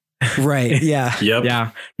 Right. Yeah. Yep.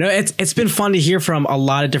 Yeah. No, it's been fun to hear from a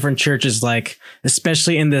lot of different churches, like,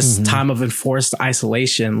 especially in this time of enforced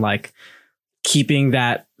isolation, like keeping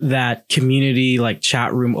that community, like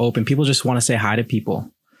chat room open. People just want to say hi to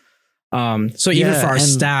people. So even for our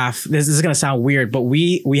staff, this is going to sound weird, but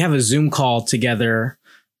we have a Zoom call together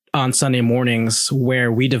on Sunday mornings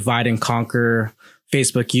where we divide and conquer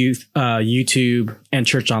Facebook Youth, YouTube, and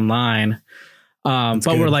Church Online. But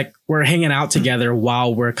good. we're hanging out together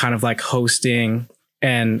while we're kind of like hosting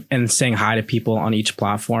and saying hi to people on each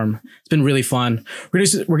platform. It's been really fun.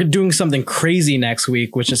 We're doing something crazy next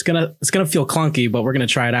week, which is it's gonna feel clunky, but we're gonna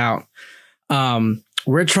try it out.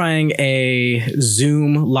 We're trying a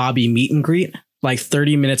Zoom lobby meet and greet, like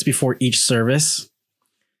 30 minutes before each service.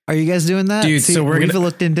 Are you guys doing that? Dude, so we're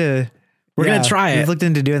gonna try it. We've looked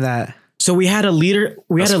into doing that. So we had a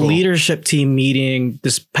leadership team meeting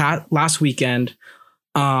last weekend.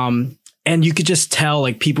 And you could just tell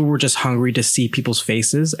like people were just hungry to see people's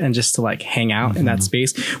faces and just to like hang out in that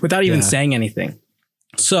space without even saying anything.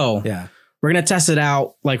 So we're going to test it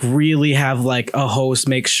out, like really have like a host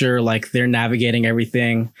make sure like they're navigating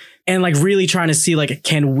everything and like really trying to see like,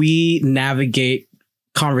 can we navigate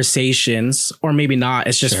conversations or maybe not?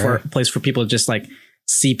 It's just for a place for people to just like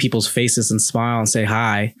see people's faces and smile and say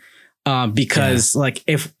hi. Because like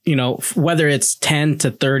if, whether it's 10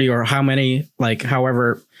 to 30 or how many, like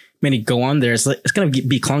however many go on there, it's going to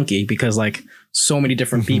be clunky because like so many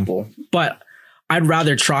different people, but I'd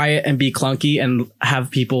rather try it and be clunky and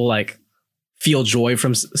have people like feel joy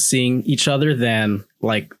from seeing each other than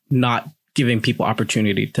like not giving people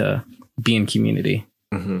opportunity to be in community.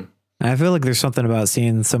 Mm-hmm. I feel like there's something about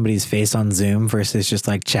seeing somebody's face on Zoom versus just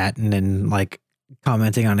like chatting and like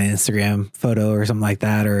commenting on an Instagram photo or something like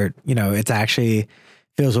that, or it's actually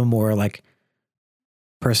feels a more like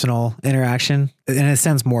personal interaction, in a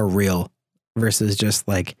sense more real versus just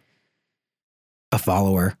like a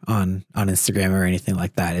follower on Instagram or anything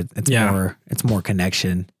like that. It's more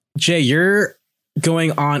connection. Jay, you're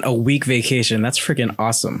going on a week vacation. That's freaking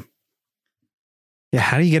awesome. Yeah,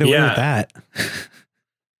 how do you get away with that?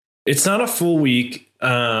 It's not a full week.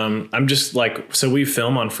 I'm just like, so we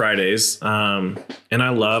film on Fridays. And I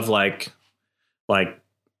love like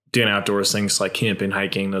doing outdoors things like camping,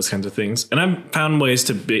 hiking, those kinds of things. And I've found ways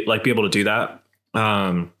to be able to do that.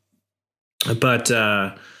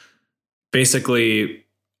 But basically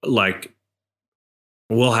like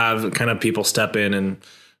we'll have kind of people step in and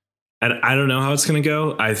I don't know how it's going to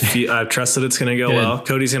go. I trust that it's going to go well.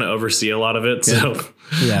 Cody's going to oversee a lot of it. Good.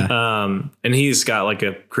 So, and he's got like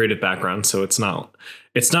a creative background. So it's not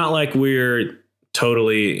like we're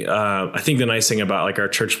totally, I think the nice thing about like our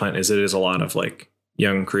church plant is it is a lot of like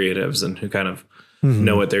young creatives and who kind of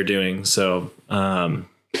know what they're doing. So, I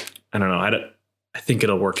don't know. I think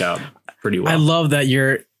it'll work out pretty well. I love that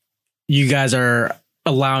you guys are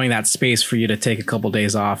allowing that space for you to take a couple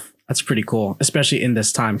days off. That's pretty cool, especially in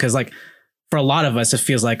this time. Cause like for a lot of us, it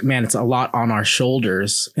feels like, man, it's a lot on our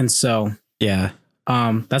shoulders. And so,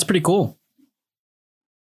 that's pretty cool.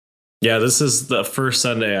 Yeah. This is the first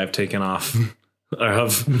Sunday I've taken off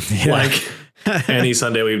of like any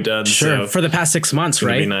Sunday we've done. Sure. So for the past 6 months,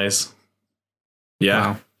 right? Be nice.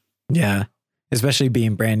 Yeah. Wow. Yeah. Especially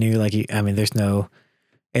being brand new. Like,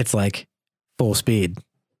 it's like full speed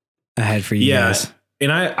ahead for you guys.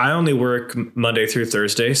 And I only work Monday through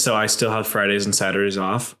Thursday, so I still have Fridays and Saturdays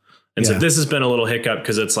off. And so this has been a little hiccup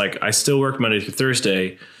because it's like I still work Monday through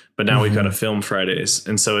Thursday, but now we've got to film Fridays.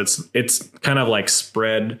 And so it's kind of like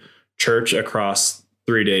spread church across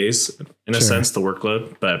 3 days in a sense, the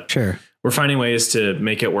workload. But we're finding ways to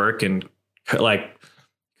make it work. And like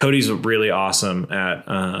Cody's really awesome at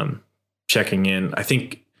checking in. I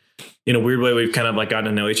think in a weird way, we've kind of like gotten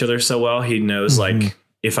to know each other so well. He knows like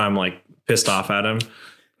if I'm like pissed off at him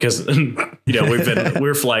because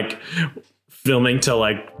we're like filming till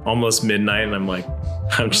like almost midnight and I'm like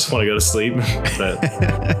I just want to go to sleep. But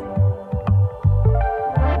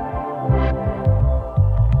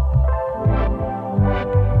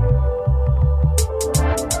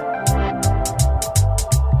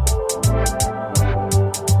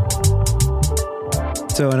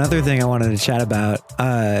So another thing I wanted to chat about,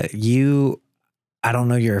 I don't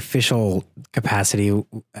know your official capacity,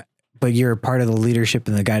 but you're part of the leadership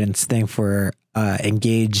and the guidance thing for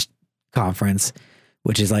Engaged Conference,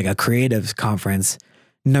 which is like a creatives conference.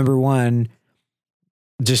 Number one,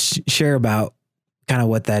 just share about kind of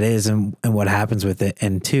what that is and what happens with it.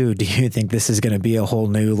 And two, do you think this is going to be a whole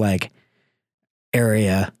new like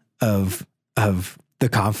area of the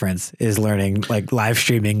conference, is learning like live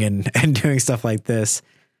streaming and doing stuff like this?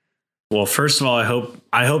 Well, first of all,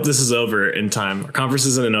 I hope this is over in time. Our conference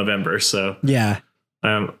is in November, so yeah,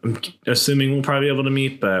 I'm assuming we'll probably be able to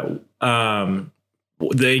meet. But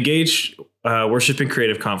the Engage Worship and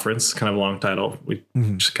Creative Conference, kind of a long title. We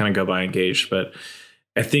just kind of go by Engaged, but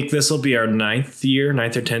I think this will be our ninth or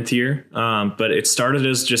 10th year. But it started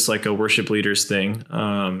as just like a worship leaders thing,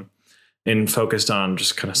 and focused on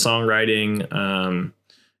just kind of songwriting.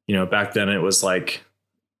 Back then it was like,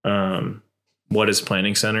 what is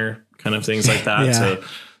Planning Center, kind of things like that. Yeah.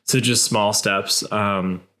 So just small steps,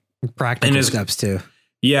 practical steps too.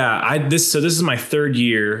 Yeah. This is my third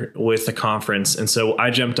year with the conference. And so I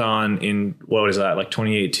jumped on in, what was that? Like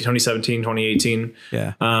 2017, 2018.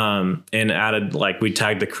 Yeah. And added, like, we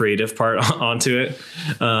tagged the creative part onto it.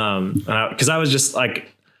 Cause I was just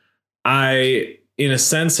like, in a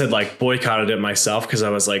sense had like boycotted it myself. Cause I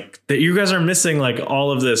was like, that you guys are missing like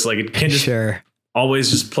all of this. Like, it can't just always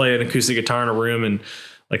just play an acoustic guitar in a room. And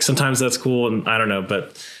like, sometimes that's cool. And I don't know,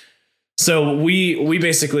 but so we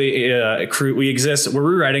basically we exist. We're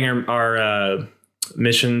rewriting our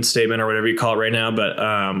mission statement or whatever you call it right now. But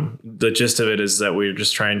the gist of it is that we're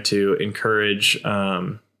just trying to encourage,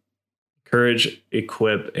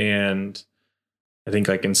 equip, and I think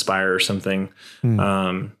like inspire or something.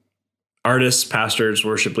 Artists, pastors,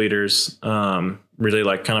 worship leaders. Really,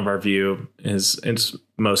 like, kind of our view is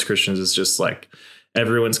most Christians is just like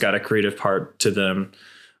everyone's got a creative part to them,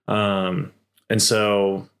 and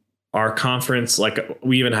so. Our conference, like,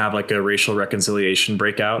 we even have like a racial reconciliation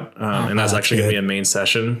breakout. And that's actually going to be a main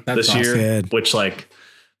session this year, good. Which, like,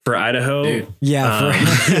 for Idaho, dude. Yeah.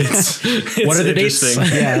 it's what are the dates?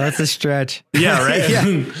 Yeah, that's a stretch. Yeah. Right.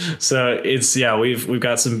 Yeah. So we've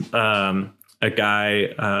got some, a guy,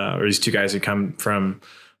 or these two guys who come from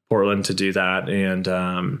Portland to do that. And,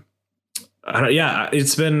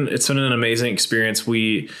 it's been an amazing experience.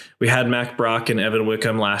 We had Mac Brock and Evan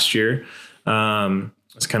Wickham last year.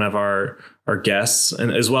 It's kind of our guests,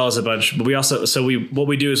 and as well as a bunch, but we also, what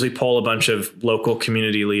we do is we poll a bunch of local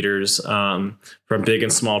community leaders, from big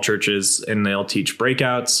and small churches, and they'll teach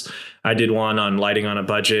breakouts. I did one on lighting on a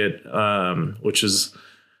budget, which is,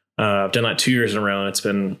 I've done that 2 years in a row, and it's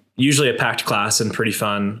been usually a packed class and pretty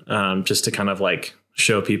fun, just to kind of like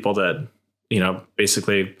show people that,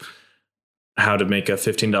 basically how to make a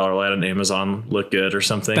 $15 light on Amazon look good or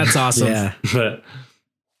something. That's awesome. Yeah. But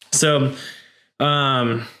so,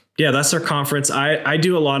 that's our conference. I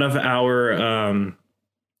do a lot of our,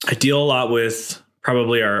 I deal a lot with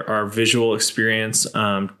probably our visual experience.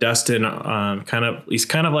 Dustin, he's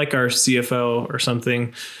kind of like our CFO or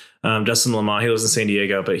something. Dustin Lamont, he lives in San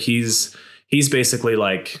Diego, but he's basically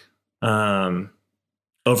like,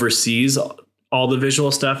 oversees all the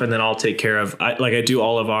visual stuff. And then I'll take care of, I do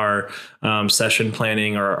all of our, session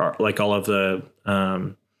planning or like all of the,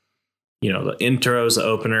 the intros, the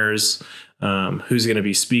openers, who's going to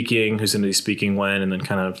be speaking when, and then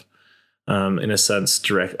kind of, in a sense,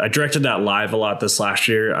 I directed that live a lot this last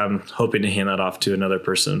year. I'm hoping to hand that off to another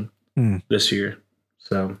person this year.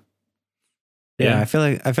 So, yeah, I feel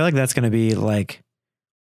like that's going to be like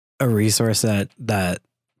a resource that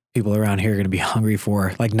people around here are going to be hungry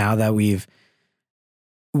for. Like, now that we've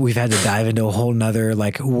had to dive into a whole nother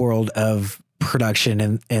like world of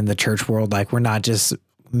production in the church world. Like, we're not just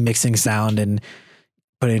mixing sound and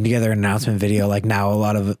putting together an announcement video. Like, now a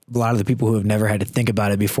lot of the people who have never had to think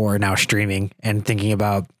about it before are now streaming and thinking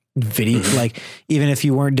about video. Like, even if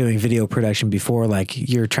you weren't doing video production before, like,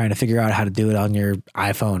 you're trying to figure out how to do it on your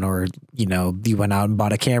iPhone, or, you went out and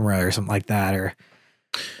bought a camera or something like that, or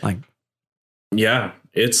like,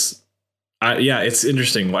 it's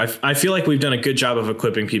interesting. I feel like we've done a good job of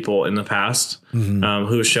equipping people in the past,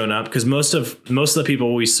 who have shown up, because most of the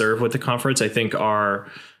people we serve with the conference, I think, are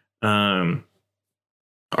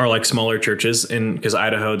like smaller churches. And because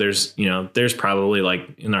Idaho, there's probably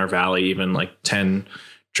like in our valley, even like 10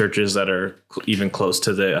 churches that are even close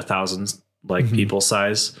to the 1,000 like people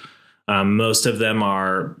size. Most of them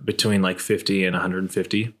are between like 50 and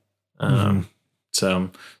 150. So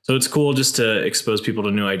it's cool just to expose people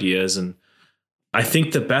to new ideas. And I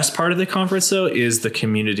think the best part of the conference, though, is the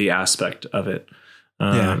community aspect of it.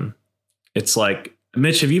 It's like,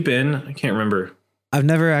 Mitch, have you been? I can't remember. I've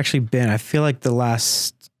never actually been. I feel like I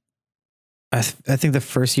think the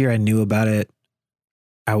first year I knew about it,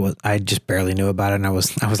 I just barely knew about it, and I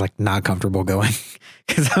was like not comfortable going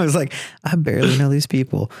because I was like, I barely know these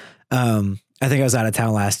people. I think I was out of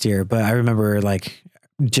town last year, but I remember like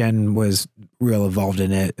Jen was real involved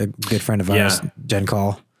in it. A good friend of ours, Jen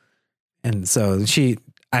Call. And so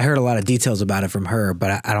I heard a lot of details about it from her,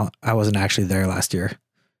 but I wasn't actually there last year.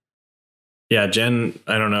 Yeah. Jen,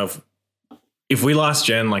 I don't know if we lost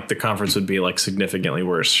Jen, like the conference would be like significantly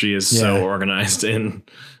worse. She is so organized, and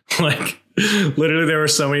like literally there were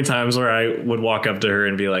so many times where I would walk up to her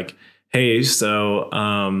and be like, hey, so,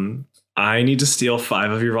 I need to steal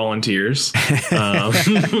 5 of your volunteers.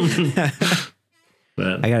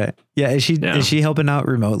 But I got it. Yeah. Is she helping out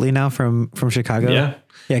remotely now from Chicago? Yeah.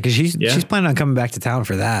 Yeah. Cause she's planning on coming back to town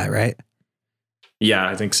for that, right? Yeah,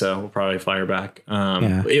 I think so. We'll probably fly her back.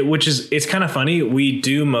 It's kind of funny. We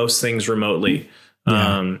do most things remotely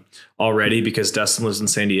already because Dustin lives in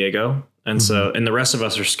San Diego. And and the rest of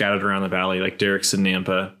us are scattered around the valley, like Derek's in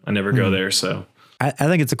Nampa. I never go there. So I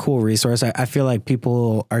think it's a cool resource. I feel like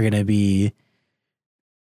people are going to be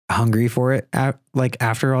hungry for it. Like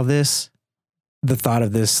after all this, the thought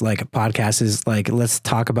of this like podcast is like, let's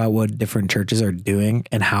talk about what different churches are doing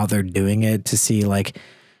and how they're doing it, to see like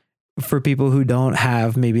for people who don't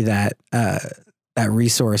have maybe that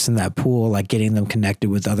resource and that pool, like getting them connected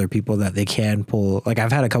with other people that they can pull. Like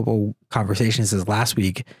I've had a couple conversations this last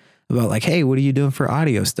week about like, hey, what are you doing for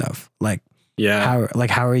audio stuff? Like,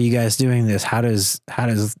 how are you guys doing this? How does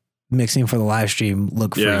mixing for the live stream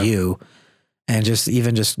look for you? And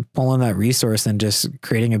just pulling that resource and just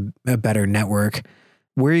creating a better network.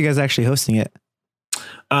 Where are you guys actually hosting it?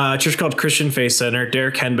 A church called Christian Faith Center.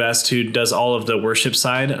 Derek Henbest, who does all of the worship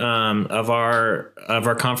side of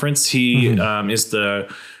our conference, he is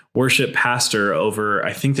the worship pastor over.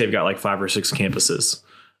 I think they've got like 5 or 6 campuses,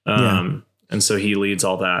 and so he leads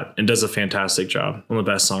all that and does a fantastic job. One of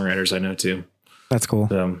the best songwriters I know too. That's cool.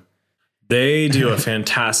 They do a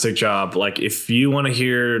fantastic job. Like if you want to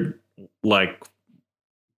hear like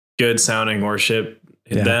good sounding worship,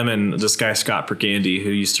 them and this guy Scott Pergandy, who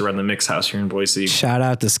used to run the Mix House here in Boise. Shout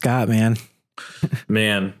out to Scott, man.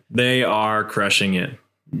 Man, they are crushing it.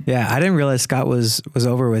 Yeah, I didn't realize Scott was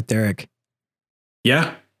over with Derek.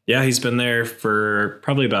 Yeah, he's been there for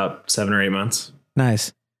probably about 7 or 8 months.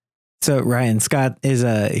 Nice. So Ryan, Scott he's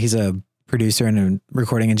a producer and a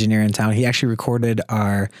recording engineer in town. He actually recorded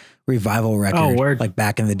our revival record like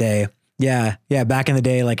back in the day. Yeah, back in the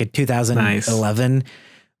day, like in 2011. Nice.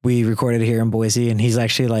 We recorded here in Boise, and he's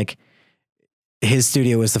actually like, his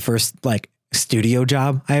studio was the first like studio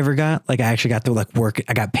job I ever got. Like I actually got to like work.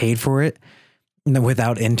 I got paid for it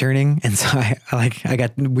without interning. And so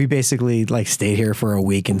we basically like stayed here for a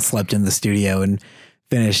week and slept in the studio and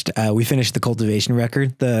we finished the Cultivation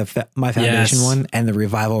record, My Foundation one, and the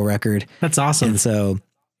Revival record. That's awesome. And so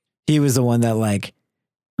he was the one that like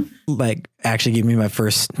actually gave me my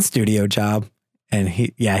first studio job. And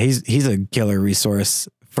he's a killer resource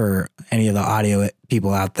for any of the audio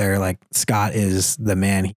people out there. Like Scott is the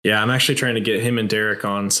man. Yeah. I'm actually trying to get him and Derek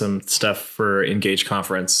on some stuff for Engage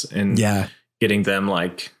Conference and getting them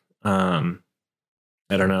like, I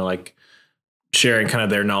don't know, like sharing kind of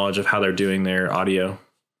their knowledge of how they're doing their audio.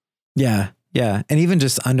 Yeah. Yeah. And even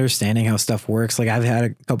just understanding how stuff works. Like I've had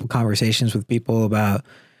a couple conversations with people about,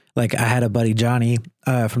 like I had a buddy, Johnny,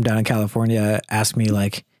 from down in California, ask me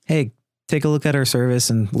like, hey, take a look at our service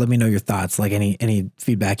and let me know your thoughts, like any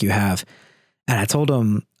feedback you have. And I told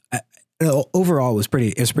him overall it was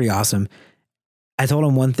pretty awesome. I told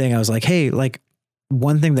him one thing. I was like, hey, like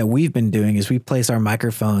one thing that we've been doing is we place our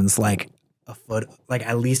microphones like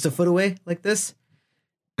at least a foot away like this.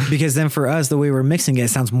 Because then for us, the way we're mixing it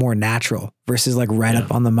sounds more natural versus like right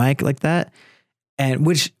up on the mic like that. And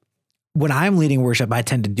which when I'm leading worship, I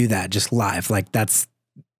tend to do that just live. Like that's.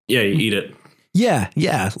 Yeah. You eat it.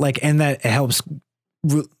 Yeah. Like, and that helps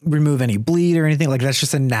remove any bleed or anything. Like that's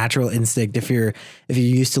just a natural instinct. If you're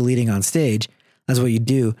used to leading on stage, that's what you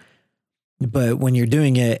do. But when you're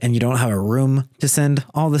doing it and you don't have a room to send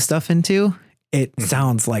all the stuff into, it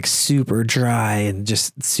sounds like super dry and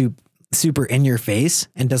just super in your face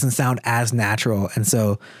and doesn't sound as natural. And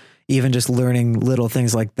so even just learning little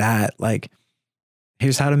things like that, like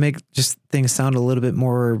here's how to make just things sound a little bit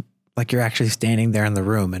more like you're actually standing there in the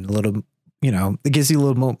room, and a little, it gives you a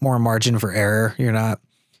little more margin for error.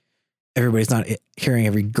 Everybody's not hearing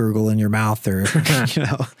every gurgle in your mouth or,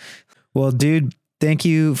 Well, dude, thank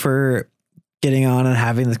you for getting on and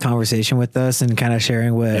having this conversation with us and kind of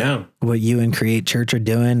sharing what you and Create Church are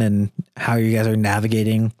doing and how you guys are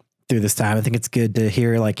navigating through this time. I think it's good to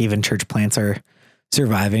hear like even church plants are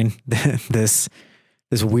surviving this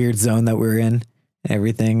this weird zone that we're in and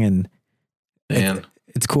everything. And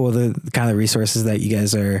it's cool, the kind of resources that you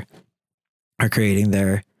guys are creating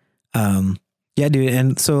there. Yeah, dude.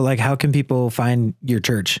 And so like, how can people find your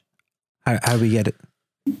church? How do we get it?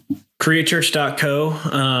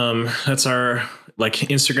 createchurch.co. That's our like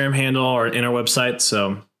Instagram handle or in our website.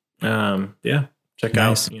 So, yeah, check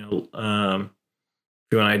out, if you want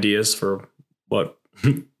ideas for what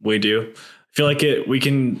we do. I feel like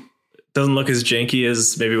doesn't look as janky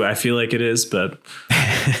as maybe I feel like it is, but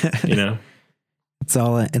it's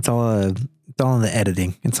all in the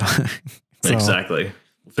editing. It's exactly.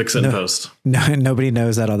 We'll fix it in post. Nobody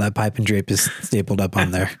knows that all that pipe and drape is stapled up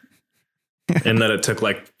on there. And that it took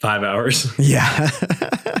like 5 hours. Yeah.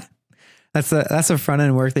 That's a front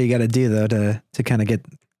end work that you got to do though, to kind of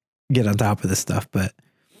get on top of this stuff, but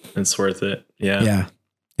it's worth it. Yeah. Yeah.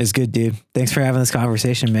 It's good, dude. Thanks for having this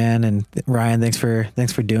conversation, man. And Ryan, thanks for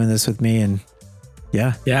doing this with me. And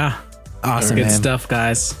yeah. Awesome. Good stuff,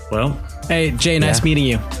 guys. Well, hey, Jay, nice meeting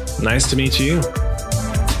you. Nice to meet you.